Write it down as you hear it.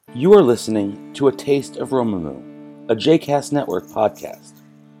You are listening to A Taste of Romamu, a JCast Network podcast.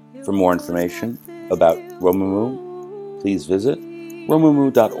 For more information about Romamu, please visit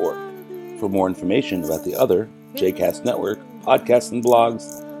romamu.org. For more information about the other JCast Network podcasts and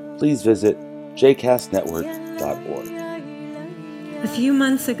blogs, please visit jcastnetwork.org. A few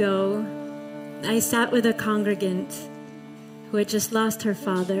months ago, I sat with a congregant who had just lost her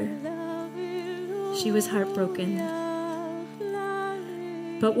father. She was heartbroken.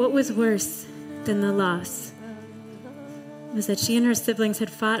 But what was worse than the loss was that she and her siblings had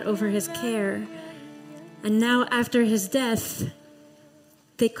fought over his care, and now after his death,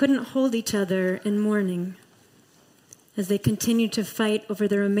 they couldn't hold each other in mourning as they continued to fight over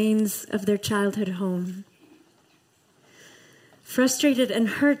the remains of their childhood home. Frustrated and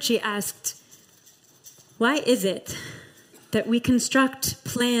hurt, she asked, "Why is it that we construct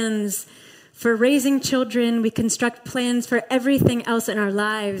plans for raising children, we construct plans for everything else in our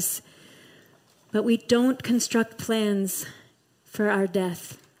lives, but we don't construct plans for our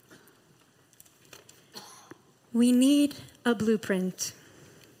death?" We need a blueprint.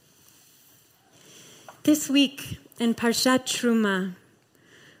 This week in Parshat TERUMAH,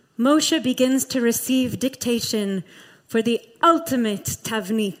 Moshe begins to receive dictation for the ultimate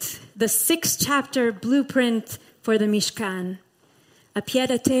tavnit, the 6-chapter blueprint for the Mishkan. A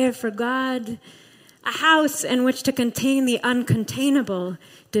pied-à-terre for God, a house in which to contain the uncontainable,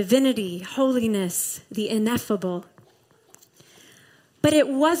 divinity, holiness, the ineffable. But it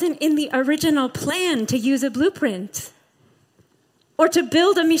wasn't in the original plan to use a blueprint, or to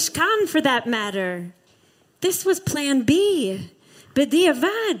build a Mishkan for that matter. This was plan B,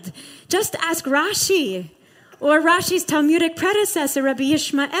 b'diavad. Just ask Rashi, or Rashi's Talmudic predecessor, Rabbi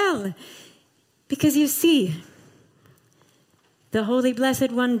Yishmael. Because you see, the Holy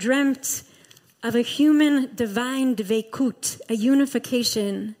Blessed One dreamt of a human divine dveikut, a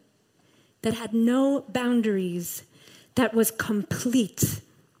unification that had no boundaries, that was complete.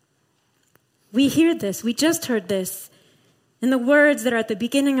 We hear this, we just heard this, in the words that are at the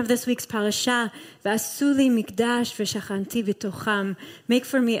beginning of this week's parasha, "V'asuli mikdash v'shachanti v'tocham." Make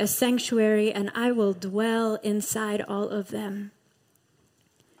for me a sanctuary and I will dwell inside all of them.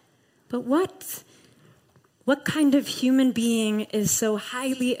 But what kind of human being is so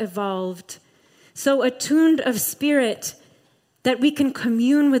highly evolved, so attuned of spirit, that we can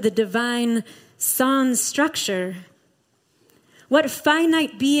commune with the divine sans structure? What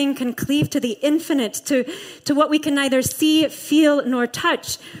finite being can cleave to the infinite, to what we can neither see, feel, nor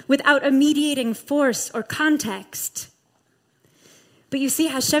touch without a mediating force or context? But you see,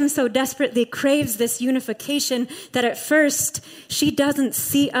 Hashem so desperately craves this unification that at first she doesn't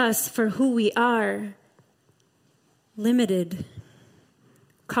see us for who we are. Limited,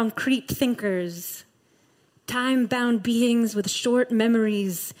 concrete thinkers, time-bound beings with short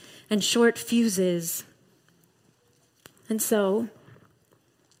memories and short fuses. And so,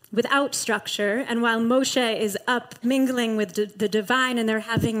 without structure, and while Moshe is up mingling with the divine and they're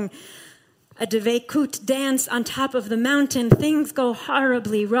having a dveikut dance on top of the mountain, things go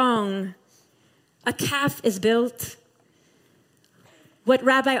horribly wrong. A calf is built. What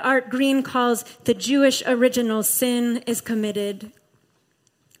Rabbi Art Green calls the Jewish original sin is committed.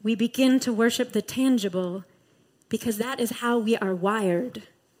 We begin to worship the tangible because that is how we are wired.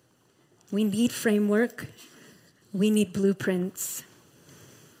 We need framework. We need blueprints.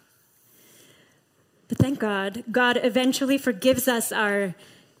 But thank God, God eventually forgives us our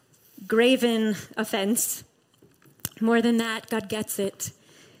graven offense. More than that, God gets it.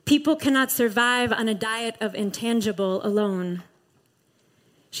 People cannot survive on a diet of intangible alone.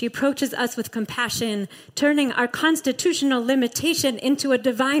 She approaches us with compassion, turning our constitutional limitation into a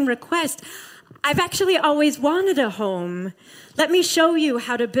divine request. I've actually always wanted a home. Let me show you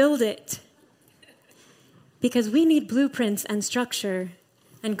how to build it. Because we need blueprints and structure,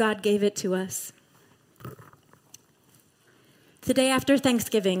 and God gave it to us. The day after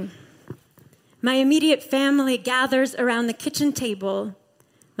Thanksgiving, my immediate family gathers around the kitchen table.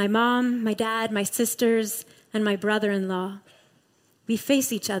 My mom, my dad, my sisters, and my brother-in-law. We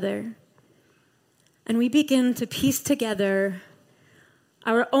face each other, and we begin to piece together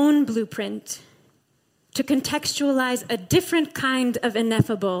our own blueprint to contextualize a different kind of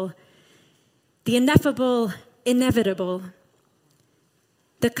ineffable, the ineffable, inevitable,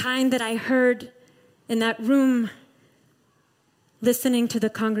 the kind that I heard in that room listening to the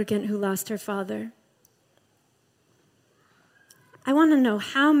congregant who lost her father. I want to know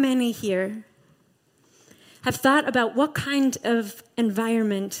how many here have thought about what kind of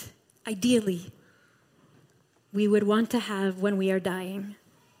environment, ideally, we would want to have when we are dying.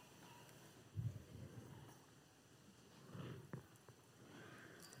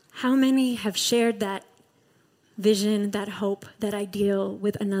 How many have shared that vision, that hope, that ideal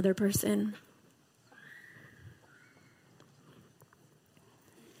with another person?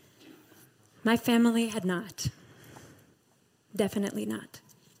 My family had not. Definitely not.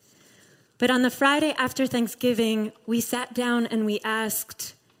 But on the Friday after Thanksgiving, we sat down and we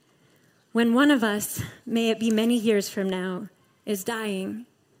asked, when one of us, may it be many years from now, is dying,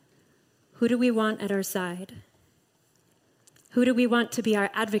 who do we want at our side? Who do we want to be our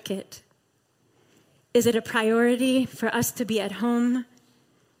advocate? Is it a priority for us to be at home?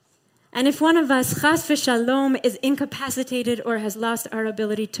 And if one of us, chas v'shalom, is incapacitated or has lost our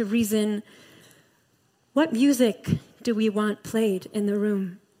ability to reason, what music do we want played in the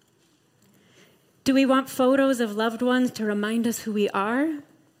room? Do we want photos of loved ones to remind us who we are?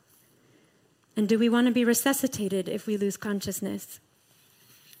 And do we want to be resuscitated if we lose consciousness?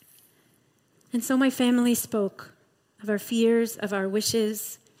 And so my family spoke of our fears, of our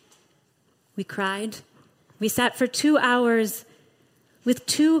wishes. We cried. We sat for 2 hours with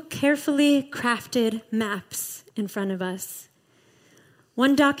 2 carefully crafted maps in front of us.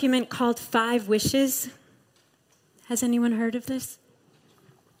 One document called 5 Wishes. Has anyone heard of this?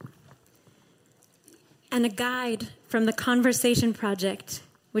 And a guide from the Conversation Project,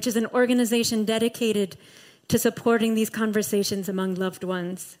 which is an organization dedicated to supporting these conversations among loved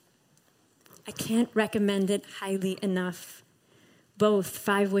ones. I can't recommend it highly enough. Both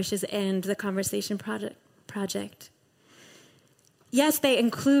 5 Wishes and the Conversation Project. Yes, they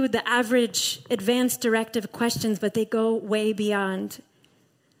include the average advanced directive questions, but they go way beyond.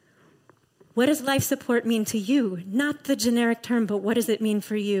 What does life support mean to you? Not the generic term, but what does it mean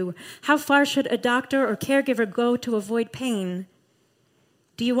for you? How far should a doctor or caregiver go to avoid pain?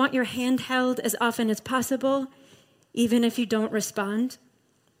 Do you want your hand held as often as possible, even if you don't respond?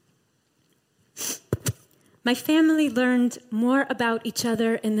 My family learned more about each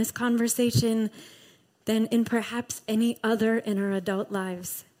other in this conversation than in perhaps any other in our adult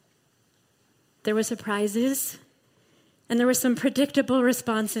lives. There were surprises, and there were some predictable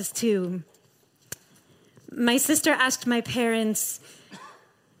responses too. My sister asked my parents,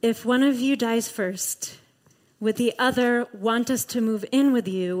 if one of you dies first, would the other want us to move in with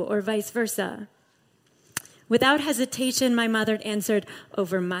you or vice versa? Without hesitation, my mother answered,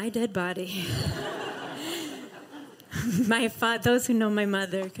 over my dead body. Those who know my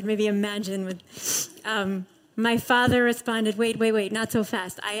mother can maybe imagine. My father responded, wait, not so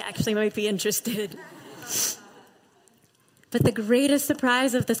fast. I actually might be interested. But the greatest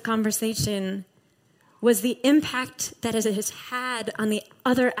surprise of this conversation was the impact that it has had on the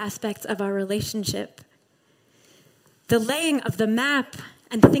other aspects of our relationship. The laying of the map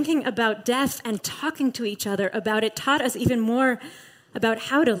and thinking about death and talking to each other about it taught us even more about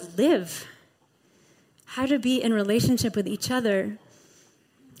how to live, how to be in relationship with each other.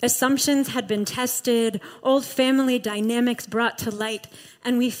 Assumptions had been tested, old family dynamics brought to light,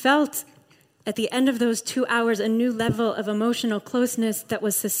 and we felt at the end of those 2 hours a new level of emotional closeness that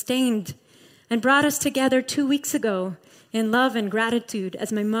was sustained and brought us together 2 weeks ago in love and gratitude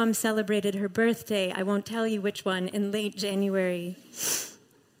as my mom celebrated her birthday, I won't tell you which one, in late January.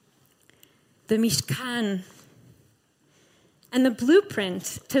 The Mishkan and the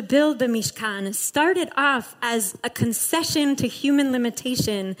blueprint to build the Mishkan started off as a concession to human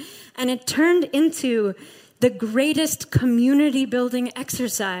limitation, and it turned into the greatest community-building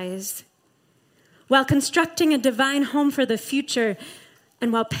exercise. While constructing a divine home for the future,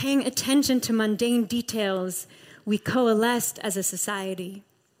 and while paying attention to mundane details, we coalesced as a society.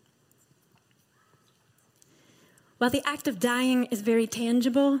 While the act of dying is very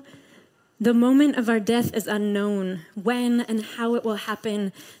tangible, the moment of our death is unknown, when and how it will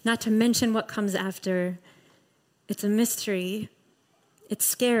happen, not to mention what comes after. It's a mystery. It's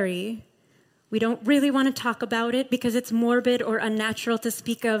scary. We don't really want to talk about it because it's morbid or unnatural to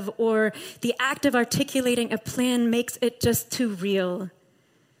speak of, or the act of articulating a plan makes it just too real.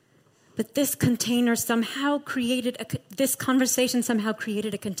 But this conversation somehow created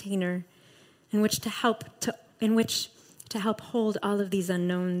a container in which to help hold all of these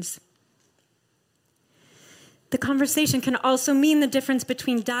unknowns. The conversation can also mean the difference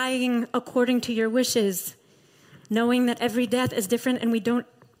between dying according to your wishes, knowing that every death is different and we don't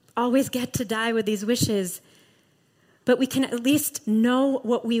always get to die with these wishes, but we can at least know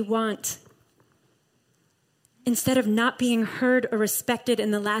what we want instead of not being heard or respected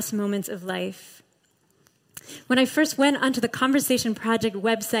in the last moments of life. When I first went onto the Conversation Project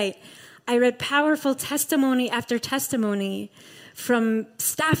website, I read powerful testimony after testimony from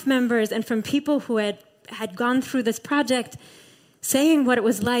staff members and from people who had gone through this project, saying what it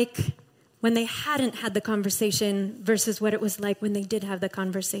was like when they hadn't had the conversation versus what it was like when they did have the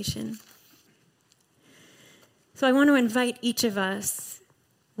conversation. So I want to invite each of us,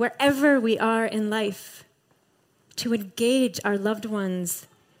 wherever we are in life, to engage our loved ones,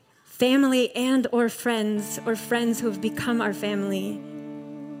 family and or friends who have become our family.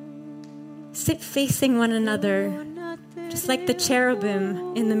 Sit facing one another, just like the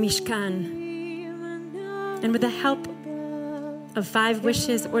cherubim in the Mishkan. And with the help of 5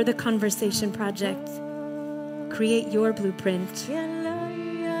 Wishes or the Conversation Project, create your blueprint.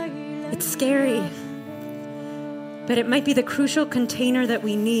 It's scary, but it might be the crucial container that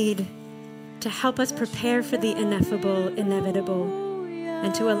we need to help us prepare for the inevitable,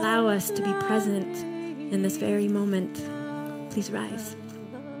 and to allow us to be present in this very moment. Please rise.